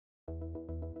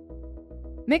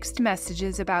Mixed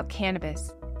messages about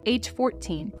cannabis, age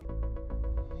 14.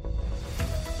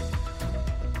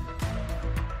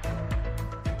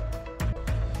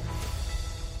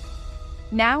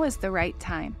 Now is the right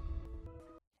time.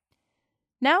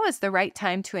 Now is the right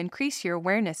time to increase your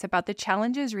awareness about the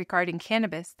challenges regarding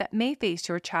cannabis that may face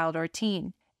your child or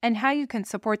teen, and how you can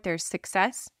support their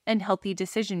success and healthy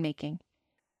decision-making.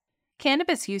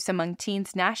 Cannabis use among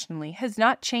teens nationally has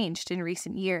not changed in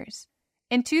recent years.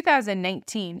 In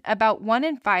 2019, about 1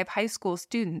 in 5 high school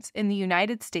students in the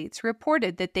United States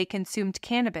reported that they consumed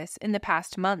cannabis in the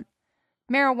past month.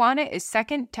 Marijuana is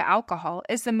second to alcohol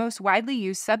as the most widely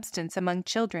used substance among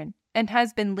children and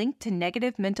has been linked to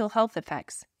negative mental health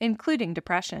effects, including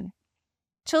depression.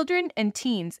 Children and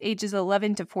teens ages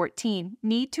 11 to 14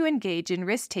 need to engage in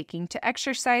risk-taking to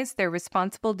exercise their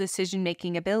responsible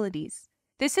decision-making abilities.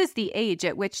 This is the age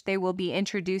at which they will be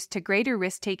introduced to greater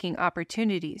risk-taking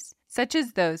opportunities, such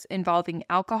as those involving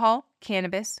alcohol,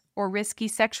 cannabis, or risky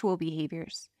sexual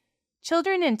behaviors.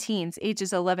 Children and teens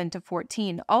ages 11 to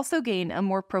 14 also gain a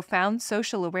more profound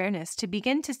social awareness to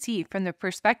begin to see from the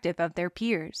perspective of their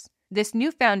peers. This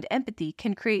newfound empathy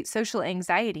can create social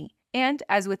anxiety, and,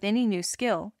 as with any new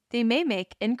skill, they may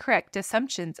make incorrect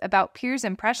assumptions about peers'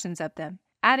 impressions of them,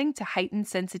 adding to heightened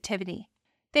sensitivity.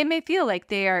 They may feel like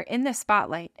they are in the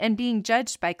spotlight and being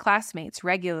judged by classmates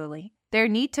regularly. Their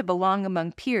need to belong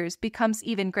among peers becomes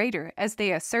even greater as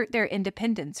they assert their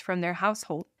independence from their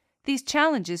household. These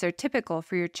challenges are typical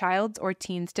for your child's or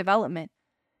teen's development.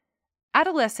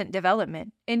 Adolescent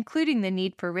development, including the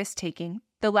need for risk-taking,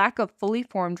 the lack of fully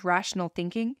formed rational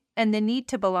thinking, and the need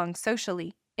to belong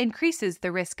socially, increases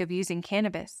the risk of using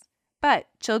cannabis. But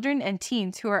children and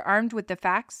teens who are armed with the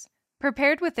facts,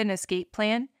 prepared with an escape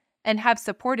plan, and have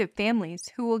supportive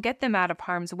families who will get them out of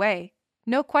harm's way,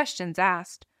 no questions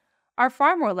asked, are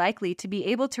far more likely to be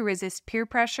able to resist peer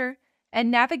pressure and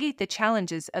navigate the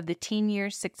challenges of the teen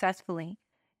years successfully.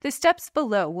 The steps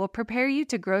below will prepare you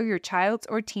to grow your child's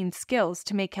or teen's skills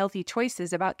to make healthy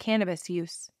choices about cannabis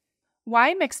use.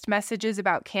 Why mixed messages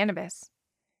about cannabis?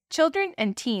 Children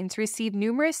and teens receive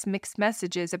numerous mixed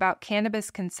messages about cannabis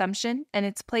consumption and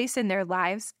its place in their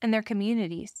lives and their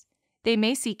communities. They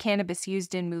may see cannabis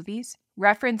used in movies,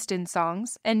 referenced in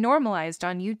songs, and normalized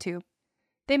on YouTube.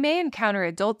 They may encounter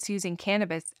adults using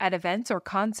cannabis at events or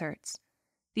concerts.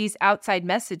 These outside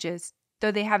messages, though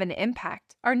they have an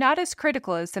impact, are not as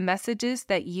critical as the messages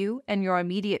that you and your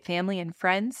immediate family and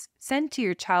friends send to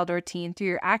your child or teen through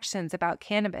your actions about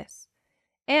cannabis.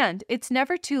 And it's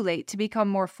never too late to become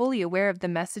more fully aware of the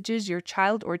messages your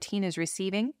child or teen is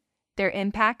receiving, their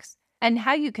impacts, and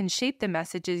how you can shape the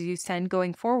messages you send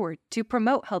going forward to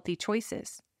promote healthy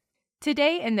choices.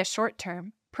 Today, in the short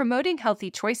term, promoting healthy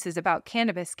choices about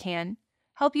cannabis can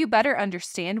help you better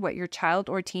understand what your child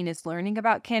or teen is learning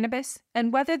about cannabis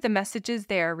and whether the messages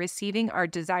they are receiving are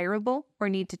desirable or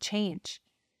need to change.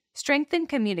 Strengthen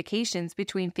communications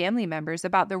between family members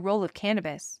about the role of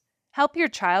cannabis. Help your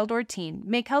child or teen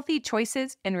make healthy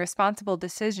choices and responsible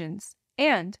decisions,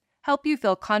 and help you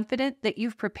feel confident that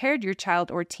you've prepared your child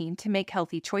or teen to make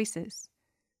healthy choices.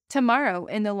 Tomorrow,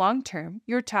 in the long term,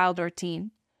 your child or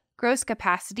teen grows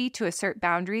capacity to assert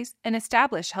boundaries and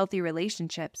establish healthy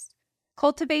relationships,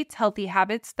 cultivates healthy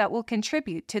habits that will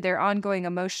contribute to their ongoing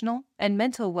emotional and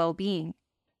mental well-being,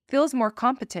 feels more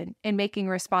competent in making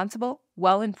responsible,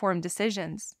 well-informed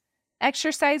decisions,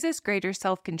 exercises greater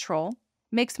self-control,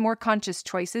 makes more conscious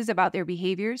choices about their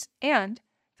behaviors, and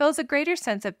feels a greater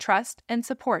sense of trust and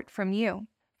support from you.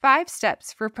 5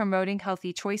 steps for promoting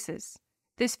healthy choices.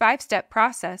 This 5-step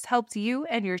process helps you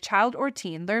and your child or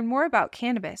teen learn more about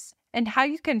cannabis and how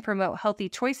you can promote healthy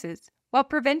choices while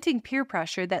preventing peer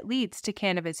pressure that leads to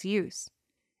cannabis use.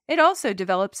 It also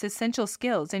develops essential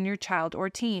skills in your child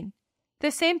or teen. The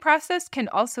same process can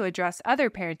also address other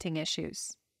parenting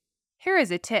issues. Here is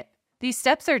a tip. These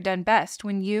steps are done best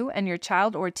when you and your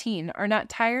child or teen are not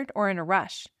tired or in a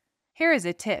rush. Here is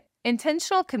a tip.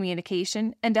 Intentional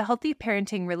communication and a healthy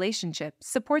parenting relationship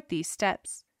support these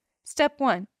steps. Step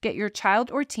 1. Get your child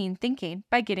or teen thinking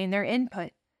by getting their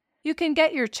input. You can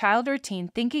get your child or teen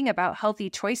thinking about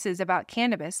healthy choices about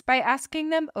cannabis by asking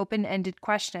them open-ended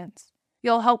questions.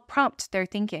 You'll help prompt their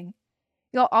thinking.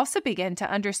 You'll also begin to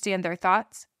understand their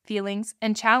thoughts, feelings,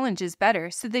 and challenges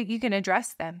better so that you can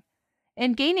address them.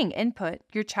 In gaining input,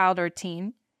 your child or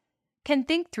teen can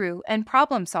think through and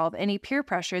problem-solve any peer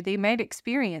pressure they might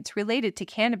experience related to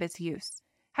cannabis use,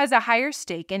 has a higher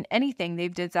stake in anything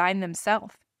they've designed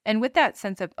themselves, and with that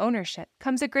sense of ownership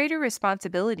comes a greater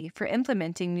responsibility for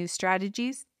implementing new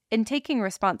strategies and taking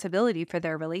responsibility for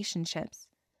their relationships.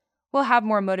 Will have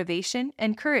more motivation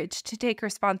and courage to take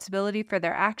responsibility for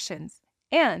their actions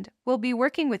And we'll be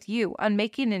working with you on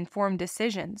making informed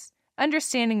decisions,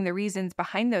 understanding the reasons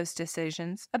behind those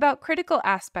decisions about critical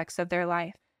aspects of their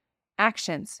life.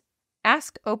 Actions.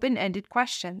 Ask open-ended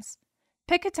questions.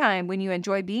 Pick a time when you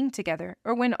enjoy being together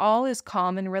or when all is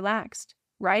calm and relaxed.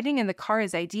 Riding in the car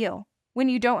is ideal when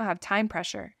you don't have time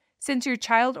pressure, since your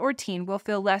child or teen will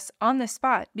feel less on the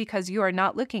spot because you are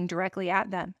not looking directly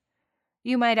at them.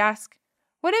 You might ask,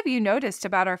 "What have you noticed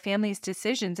about our family's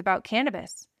decisions about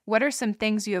cannabis? What are some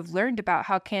things you have learned about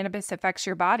how cannabis affects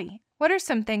your body? What are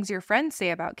some things your friends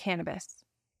say about cannabis?"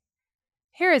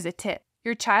 Here is a tip.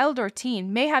 Your child or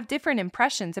teen may have different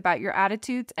impressions about your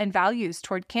attitudes and values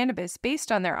toward cannabis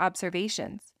based on their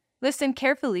observations. Listen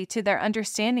carefully to their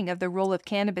understanding of the role of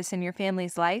cannabis in your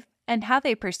family's life and how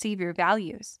they perceive your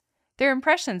values. Their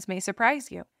impressions may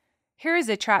surprise you. Here is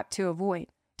a trap to avoid.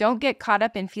 Don't get caught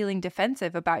up in feeling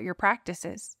defensive about your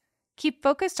practices. Keep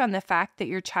focused on the fact that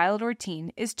your child or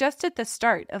teen is just at the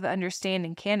start of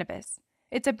understanding cannabis.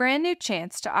 It's a brand new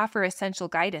chance to offer essential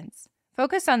guidance.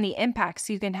 Focus on the impacts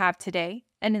you can have today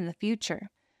and in the future.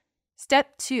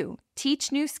 Step 2.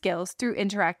 Teach new skills through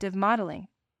interactive modeling.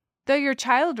 Though your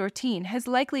child or teen has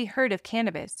likely heard of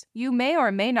cannabis, you may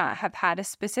or may not have had a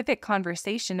specific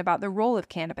conversation about the role of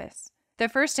cannabis. The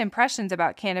first impressions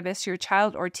about cannabis your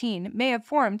child or teen may have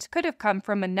formed could have come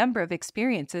from a number of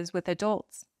experiences with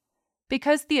adults.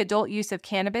 Because the adult use of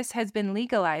cannabis has been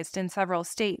legalized in several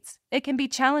states, it can be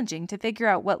challenging to figure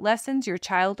out what lessons your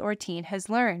child or teen has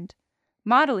learned.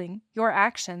 Modeling, your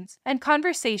actions, and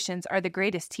conversations are the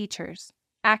greatest teachers.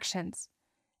 Actions.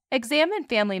 Examine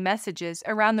family messages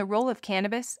around the role of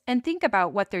cannabis and think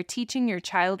about what they're teaching your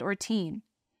child or teen.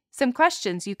 Some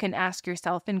questions you can ask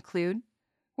yourself include: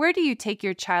 where do you take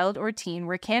your child or teen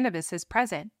where cannabis is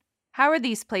present? How are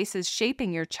these places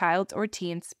shaping your child or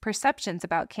teen's perceptions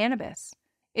about cannabis?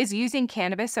 Is using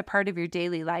cannabis a part of your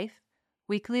daily life?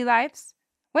 Weekly lives?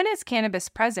 When is cannabis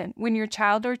present when your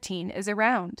child or teen is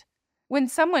around? When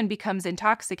someone becomes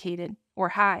intoxicated or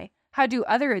high, how do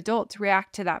other adults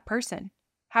react to that person?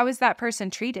 How is that person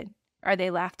treated? Are they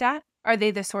laughed at? Are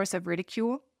they the source of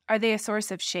ridicule? Are they a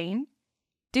source of shame?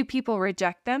 Do people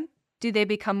reject them? Do they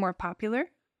become more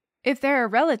popular? If there are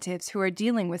relatives who are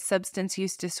dealing with substance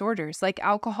use disorders like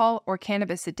alcohol or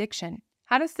cannabis addiction,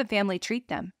 how does the family treat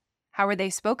them? How are they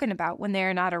spoken about when they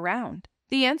are not around?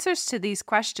 The answers to these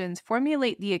questions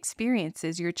formulate the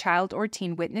experiences your child or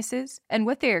teen witnesses and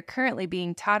what they are currently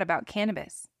being taught about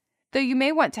cannabis. Though you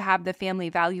may want to have the family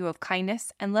value of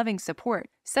kindness and loving support,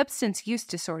 substance use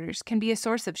disorders can be a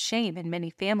source of shame in many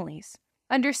families.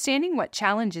 Understanding what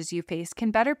challenges you face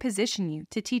can better position you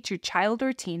to teach your child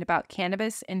or teen about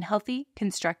cannabis in healthy,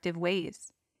 constructive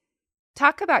ways.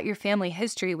 Talk about your family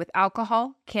history with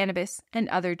alcohol, cannabis, and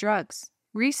other drugs.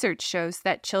 Research shows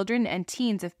that children and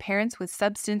teens of parents with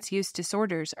substance use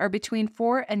disorders are between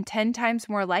 4 and 10 times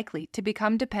more likely to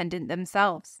become dependent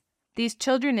themselves. These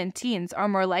children and teens are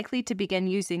more likely to begin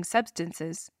using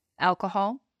substances,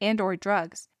 alcohol, and/or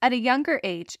drugs at a younger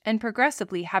age and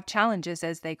progressively have challenges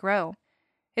as they grow.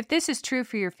 If this is true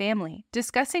for your family,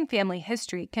 discussing family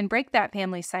history can break that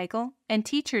family cycle and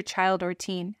teach your child or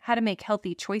teen how to make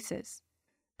healthy choices.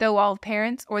 Though all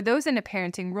parents or those in a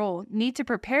parenting role need to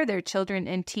prepare their children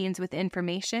and teens with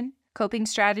information, coping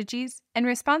strategies, and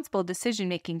responsible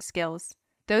decision-making skills,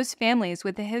 those families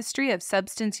with a history of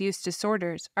substance use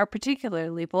disorders are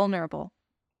particularly vulnerable.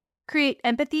 Create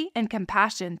empathy and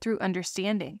compassion through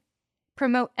understanding.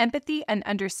 Promote empathy and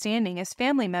understanding as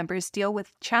family members deal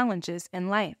with challenges in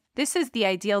life. This is the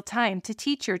ideal time to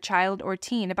teach your child or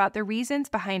teen about the reasons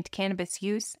behind cannabis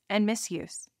use and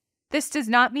misuse. This does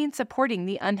not mean supporting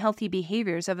the unhealthy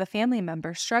behaviors of a family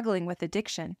member struggling with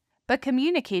addiction, but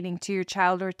communicating to your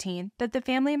child or teen that the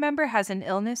family member has an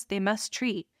illness they must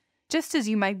treat, just as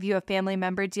you might view a family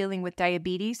member dealing with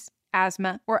diabetes,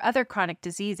 asthma, or other chronic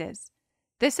diseases.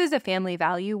 This is a family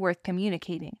value worth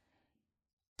communicating.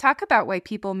 Talk about why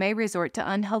people may resort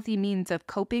to unhealthy means of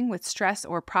coping with stress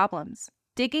or problems.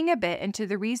 Digging a bit into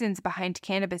the reasons behind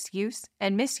cannabis use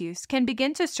and misuse can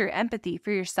begin to stir empathy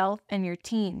for yourself and your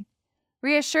teen.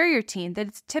 Reassure your teen that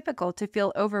it's typical to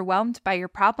feel overwhelmed by your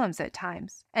problems at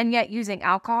times, and yet using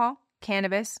alcohol,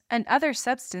 cannabis, and other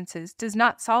substances does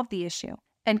not solve the issue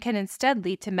and can instead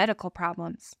lead to medical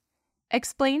problems.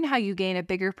 Explain how you gain a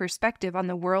bigger perspective on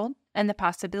the world and the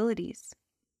possibilities.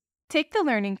 Take the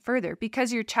learning further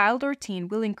because your child or teen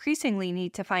will increasingly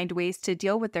need to find ways to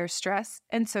deal with their stress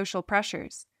and social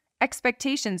pressures.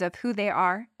 Expectations of who they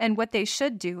are and what they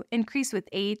should do increase with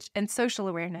age and social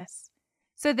awareness.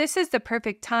 So this is the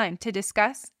perfect time to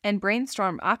discuss and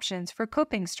brainstorm options for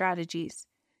coping strategies.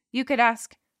 You could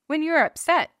ask, when you're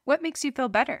upset, what makes you feel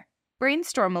better?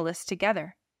 Brainstorm a list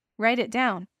together. Write it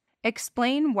down.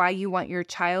 Explain why you want your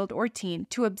child or teen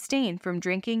to abstain from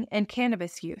drinking and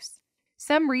cannabis use.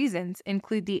 Some reasons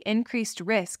include the increased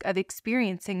risk of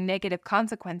experiencing negative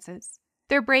consequences.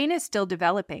 Their brain is still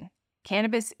developing.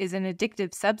 Cannabis is an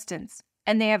addictive substance,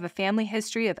 and they have a family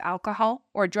history of alcohol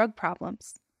or drug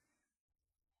problems.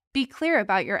 Be clear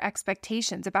about your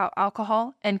expectations about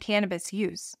alcohol and cannabis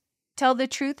use. Tell the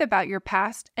truth about your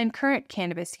past and current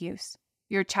cannabis use.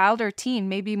 Your child or teen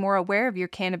may be more aware of your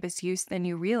cannabis use than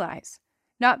you realize.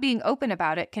 Not being open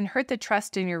about it can hurt the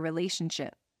trust in your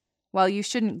relationship. While you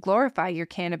shouldn't glorify your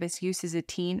cannabis use as a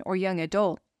teen or young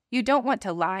adult, you don't want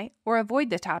to lie or avoid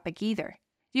the topic either.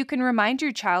 You can remind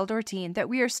your child or teen that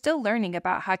we are still learning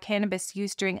about how cannabis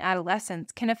use during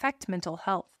adolescence can affect mental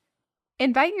health.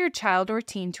 Invite your child or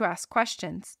teen to ask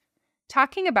questions.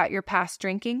 Talking about your past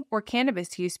drinking or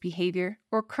cannabis use behavior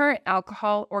or current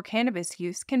alcohol or cannabis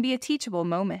use can be a teachable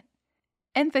moment.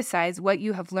 Emphasize what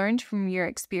you have learned from your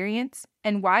experience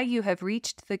and why you have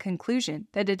reached the conclusion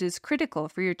that it is critical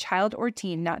for your child or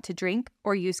teen not to drink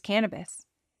or use cannabis.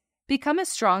 Become a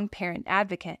strong parent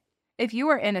advocate. If you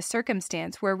are in a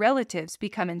circumstance where relatives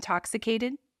become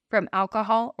intoxicated from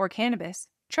alcohol or cannabis,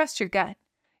 trust your gut.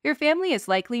 Your family is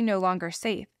likely no longer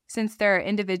safe, since there are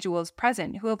individuals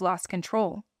present who have lost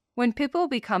control. When people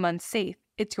become unsafe,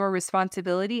 it's your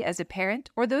responsibility as a parent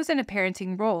or those in a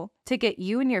parenting role to get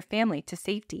you and your family to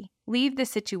safety. Leave the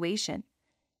situation.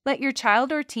 Let your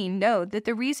child or teen know that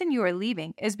the reason you are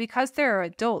leaving is because there are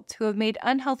adults who have made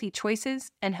unhealthy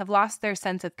choices and have lost their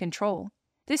sense of control.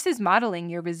 This is modeling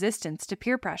your resistance to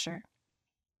peer pressure.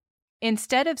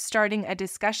 Instead of starting a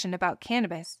discussion about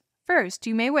cannabis, first,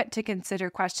 you may want to consider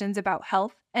questions about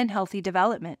health and healthy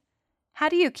development. How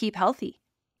do you keep healthy?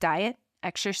 Diet,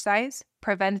 exercise,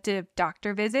 preventive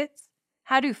doctor visits?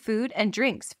 How do food and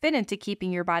drinks fit into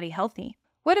keeping your body healthy?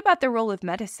 What about the role of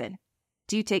medicine?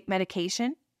 Do you take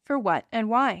medication? For what and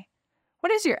why?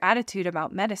 What is your attitude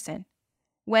about medicine?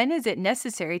 When is it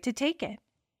necessary to take it?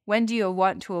 When do you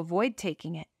want to avoid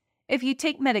taking it? If you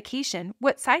take medication,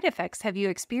 what side effects have you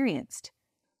experienced?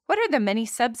 What are the many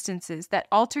substances that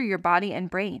alter your body and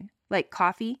brain, like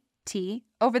coffee, tea,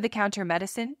 over-the-counter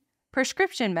medicine,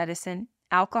 prescription medicine,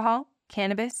 alcohol,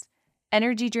 cannabis,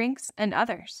 energy drinks, and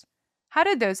others? How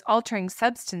do those altering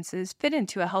substances fit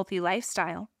into a healthy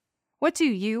lifestyle? What do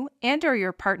you and/or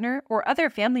your partner or other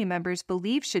family members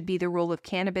believe should be the role of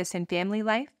cannabis in family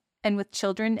life and with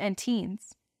children and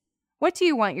teens? What do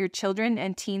you want your children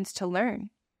and teens to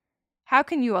learn? How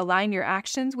can you align your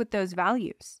actions with those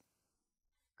values?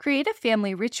 Create a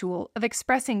family ritual of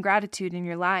expressing gratitude in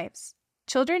your lives.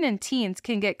 Children and teens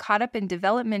can get caught up in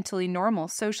developmentally normal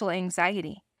social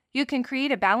anxiety. You can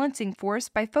create a balancing force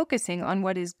by focusing on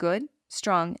what is good,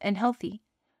 strong, and healthy.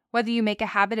 Whether you make a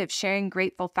habit of sharing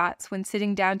grateful thoughts when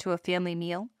sitting down to a family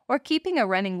meal or keeping a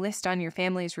running list on your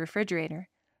family's refrigerator,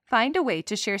 find a way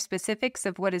to share specifics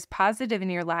of what is positive in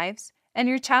your lives, and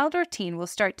your child or teen will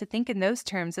start to think in those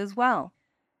terms as well.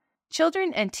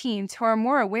 Children and teens who are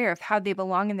more aware of how they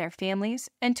belong in their families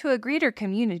and to a greater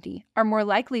community are more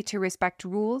likely to respect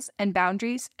rules and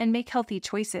boundaries and make healthy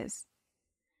choices.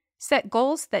 Set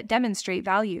goals that demonstrate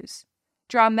values.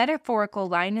 Draw a metaphorical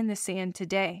line in the sand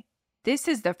today. This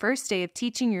is the first day of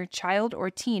teaching your child or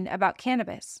teen about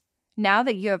cannabis. Now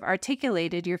that you have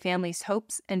articulated your family's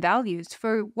hopes and values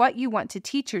for what you want to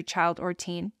teach your child or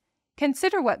teen,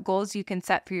 consider what goals you can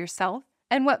set for yourself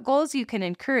and what goals you can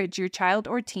encourage your child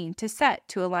or teen to set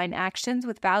to align actions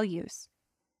with values.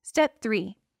 Step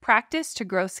 3. Practice to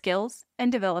grow skills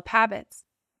and develop habits.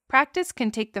 Practice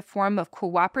can take the form of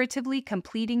cooperatively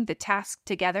completing the task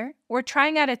together or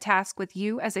trying out a task with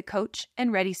you as a coach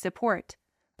and ready support.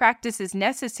 Practice is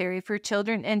necessary for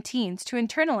children and teens to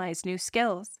internalize new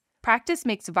skills. Practice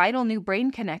makes vital new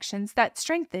brain connections that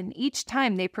strengthen each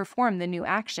time they perform the new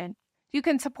action. You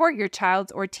can support your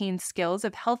child's or teen's skills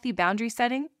of healthy boundary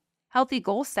setting, healthy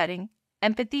goal setting,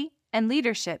 empathy, and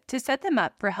leadership to set them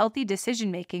up for healthy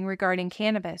decision-making regarding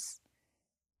cannabis.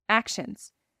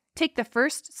 Actions. Take the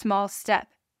first small step.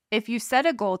 If you set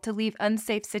a goal to leave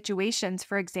unsafe situations,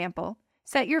 for example,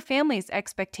 set your family's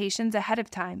expectations ahead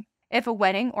of time. If a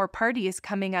wedding or party is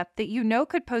coming up that you know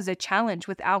could pose a challenge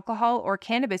with alcohol or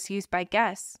cannabis use by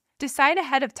guests, decide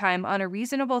ahead of time on a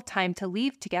reasonable time to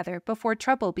leave together before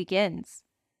trouble begins.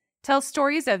 Tell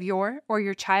stories of your or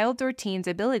your child or teen's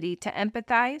ability to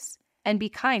empathize and be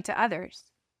kind to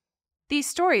others. These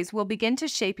stories will begin to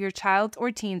shape your child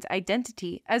or teen's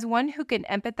identity as one who can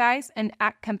empathize and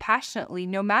act compassionately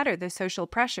no matter the social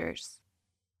pressures.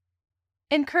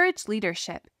 Encourage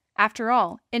leadership. After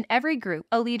all, in every group,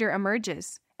 a leader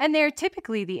emerges, and they are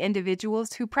typically the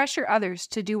individuals who pressure others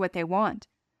to do what they want.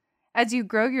 As you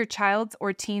grow your child's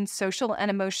or teen's social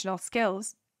and emotional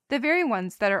skills, the very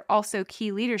ones that are also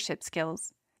key leadership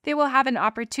skills, they will have an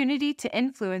opportunity to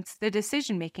influence the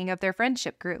decision-making of their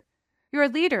friendship group. Your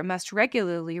leader must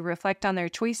regularly reflect on their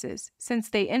choices since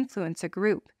they influence a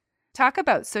group. Talk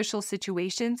about social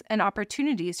situations and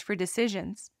opportunities for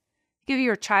decisions. Give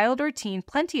your child or teen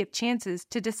plenty of chances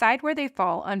to decide where they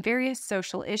fall on various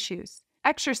social issues,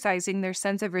 exercising their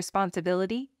sense of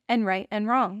responsibility and right and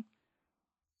wrong.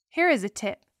 Here is a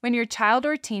tip. When your child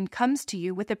or teen comes to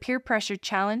you with a peer pressure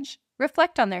challenge,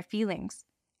 reflect on their feelings.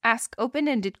 Ask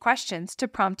open-ended questions to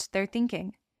prompt their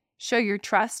thinking. Show your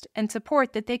trust and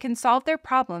support that they can solve their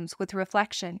problems with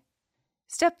reflection.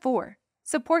 Step 4.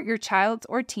 Support your child's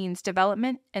or teen's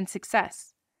development and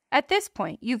success. At this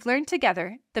point, you've learned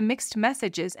together the mixed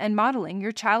messages and modeling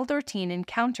your child or teen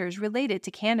encounters related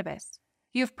to cannabis.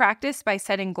 You've practiced by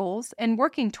setting goals and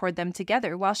working toward them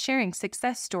together while sharing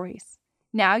success stories.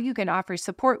 Now you can offer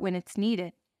support when it's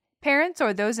needed. Parents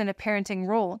or those in a parenting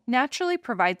role naturally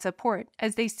provide support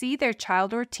as they see their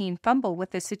child or teen fumble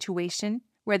with a situation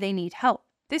where they need help.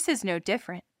 This is no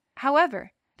different.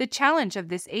 However, the challenge of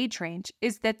this age range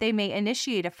is that they may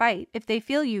initiate a fight if they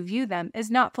feel you view them as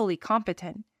not fully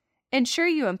competent. Ensure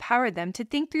you empower them to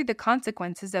think through the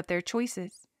consequences of their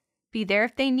choices. Be there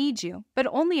if they need you, but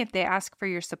only if they ask for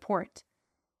your support.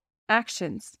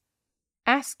 Actions.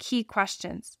 Ask key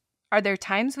questions. Are there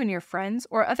times when your friends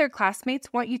or other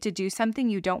classmates want you to do something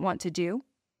you don't want to do?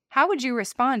 How would you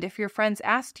respond if your friends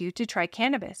asked you to try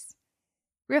cannabis?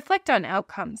 Reflect on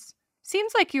outcomes.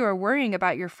 Seems like you are worrying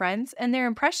about your friends and their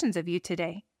impressions of you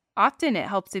today. Often it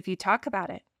helps if you talk about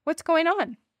it. What's going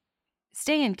on?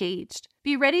 Stay engaged.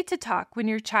 Be ready to talk when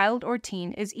your child or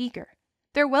teen is eager.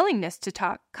 Their willingness to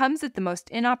talk comes at the most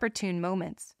inopportune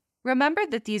moments. Remember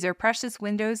that these are precious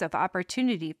windows of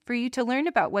opportunity for you to learn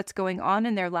about what's going on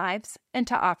in their lives and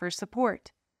to offer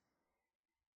support.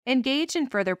 Engage in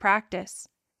further practice.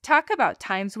 Talk about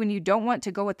times when you don't want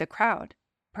to go with the crowd.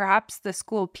 Perhaps the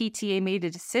school PTA made a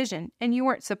decision and you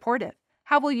weren't supportive.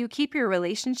 How will you keep your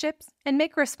relationships and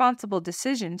make responsible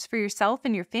decisions for yourself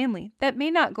and your family that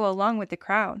may not go along with the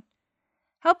crowd?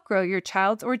 Help grow your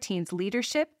child's or teen's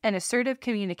leadership and assertive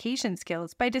communication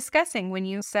skills by discussing when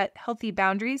you set healthy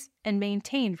boundaries and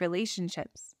maintain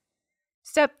relationships.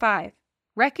 Step 5.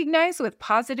 Recognize with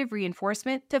positive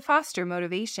reinforcement to foster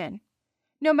motivation.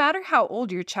 No matter how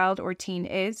old your child or teen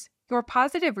is, your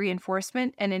positive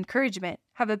reinforcement and encouragement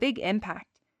have a big impact.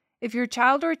 If your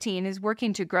child or teen is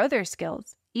working to grow their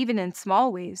skills, even in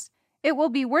small ways, it will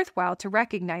be worthwhile to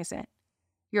recognize it.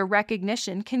 Your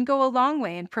recognition can go a long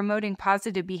way in promoting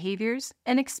positive behaviors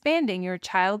and expanding your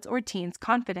child's or teen's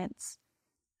confidence.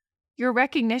 Your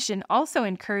recognition also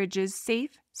encourages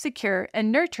safe, secure,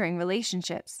 and nurturing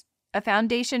relationships, a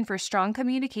foundation for strong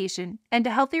communication and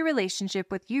a healthy relationship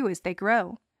with you as they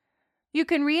grow. You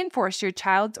can reinforce your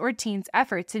child's or teen's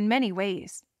efforts in many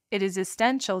ways. It is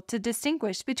essential to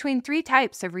distinguish between 3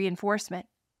 types of reinforcement: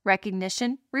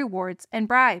 recognition, rewards, and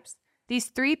bribes. These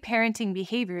 3 parenting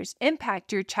behaviors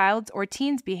impact your child's or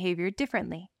teen's behavior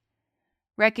differently.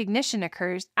 Recognition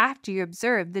occurs after you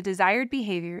observe the desired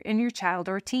behavior in your child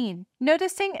or teen.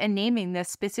 Noticing and naming the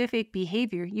specific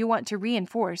behavior you want to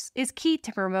reinforce is key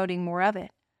to promoting more of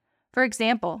it. For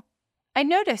example, I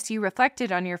noticed you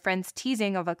reflected on your friend's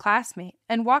teasing of a classmate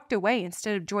and walked away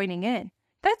instead of joining in.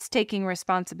 That's taking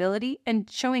responsibility and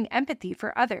showing empathy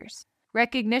for others.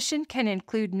 Recognition can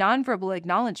include nonverbal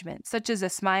acknowledgement, such as a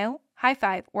smile, high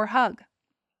five, or hug.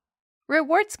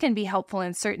 Rewards can be helpful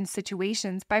in certain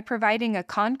situations by providing a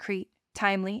concrete,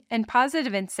 timely, and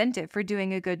positive incentive for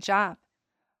doing a good job.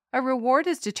 A reward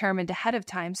is determined ahead of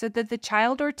time so that the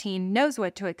child or teen knows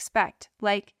what to expect,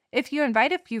 like, if you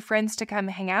invite a few friends to come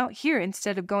hang out here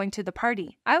instead of going to the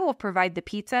party, I will provide the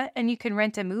pizza and you can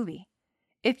rent a movie.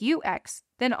 If you X,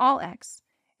 then all X.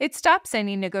 It stops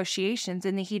any negotiations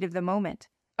in the heat of the moment.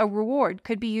 A reward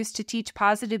could be used to teach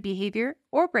positive behavior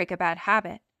or break a bad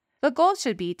habit. The goal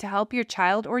should be to help your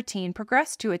child or teen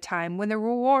progress to a time when the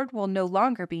reward will no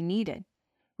longer be needed.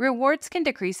 Rewards can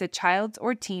decrease a child's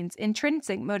or teen's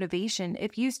intrinsic motivation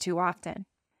if used too often.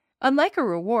 Unlike a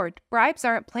reward, bribes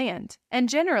aren't planned and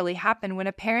generally happen when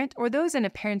a parent or those in a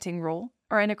parenting role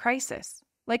are in a crisis,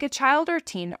 like a child or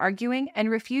teen arguing and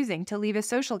refusing to leave a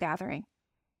social gathering.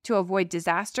 To avoid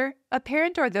disaster, a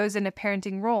parent or those in a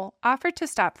parenting role offer to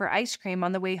stop for ice cream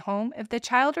on the way home if the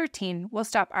child or teen will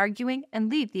stop arguing and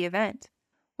leave the event.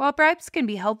 While bribes can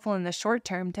be helpful in the short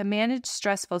term to manage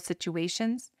stressful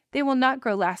situations, they will not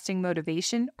grow lasting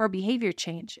motivation or behavior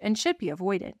change and should be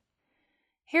avoided.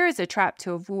 Here is a trap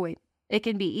to avoid. It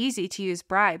can be easy to use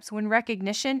bribes when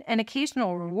recognition and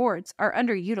occasional rewards are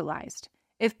underutilized.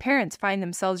 If parents find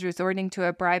themselves resorting to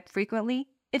a bribe frequently,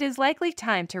 it is likely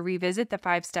time to revisit the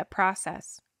 5-step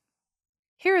process.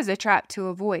 Here is a trap to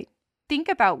avoid. Think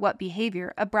about what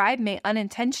behavior a bribe may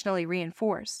unintentionally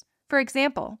reinforce. For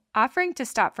example, offering to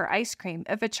stop for ice cream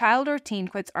if a child or teen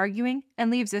quits arguing and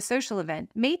leaves a social event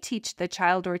may teach the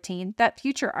child or teen that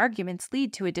future arguments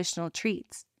lead to additional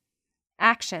treats.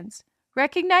 Actions.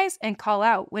 Recognize and call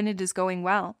out when it is going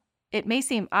well. It may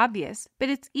seem obvious, but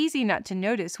it's easy not to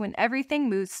notice when everything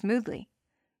moves smoothly.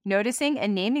 Noticing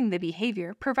and naming the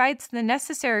behavior provides the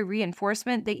necessary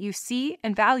reinforcement that you see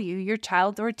and value your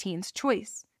child or teen's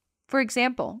choice. For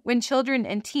example, when children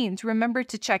and teens remember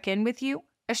to check in with you,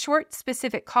 a short,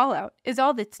 specific call-out is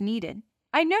all that's needed.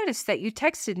 I noticed that you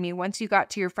texted me once you got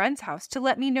to your friend's house to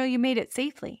let me know you made it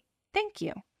safely. Thank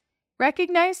you.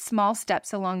 Recognize small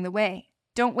steps along the way.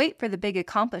 Don't wait for the big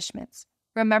accomplishments.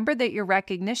 Remember that your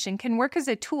recognition can work as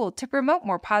a tool to promote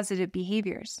more positive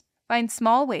behaviors. Find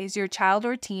small ways your child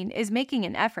or teen is making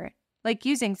an effort, like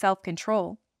using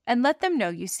self-control, and let them know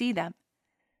you see them.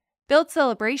 Build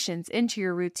celebrations into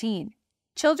your routine.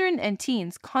 Children and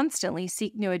teens constantly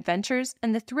seek new adventures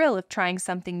and the thrill of trying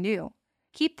something new.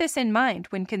 Keep this in mind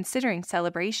when considering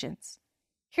celebrations.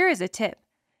 Here is a tip.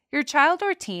 Your child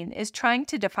or teen is trying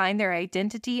to define their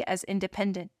identity as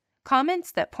independent.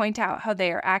 Comments that point out how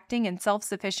they are acting in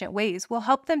self-sufficient ways will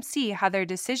help them see how their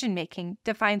decision-making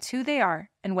defines who they are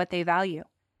and what they value.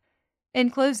 In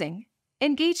closing,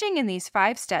 engaging in these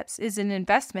 5 steps is an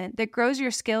investment that grows your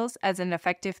skills as an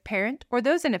effective parent or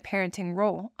those in a parenting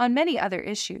role on many other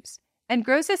issues, and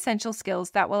grows essential skills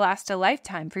that will last a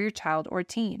lifetime for your child or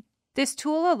teen. This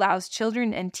tool allows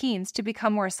children and teens to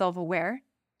become more self-aware,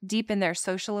 deepen their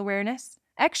social awareness,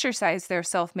 exercise their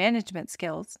self-management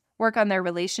skills, work on their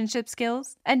relationship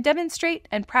skills, and demonstrate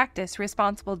and practice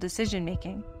responsible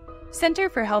decision-making. Center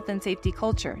for Health and Safety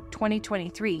Culture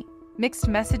 2023, Mixed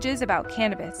Messages About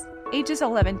Cannabis, ages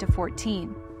 11 to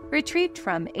 14. Retrieved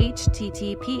from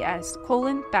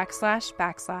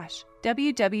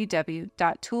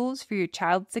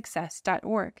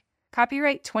https://www.toolsforyourchildsuccess.org.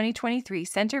 Copyright 2023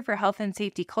 Center for Health and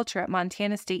Safety Culture at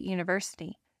Montana State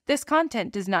University. This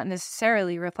content does not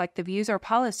necessarily reflect the views or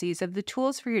policies of the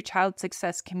Tools for Your Child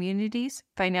Success communities,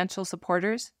 financial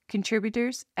supporters,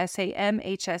 contributors,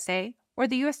 SAMHSA, or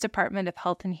the U.S. Department of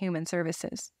Health and Human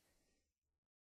Services.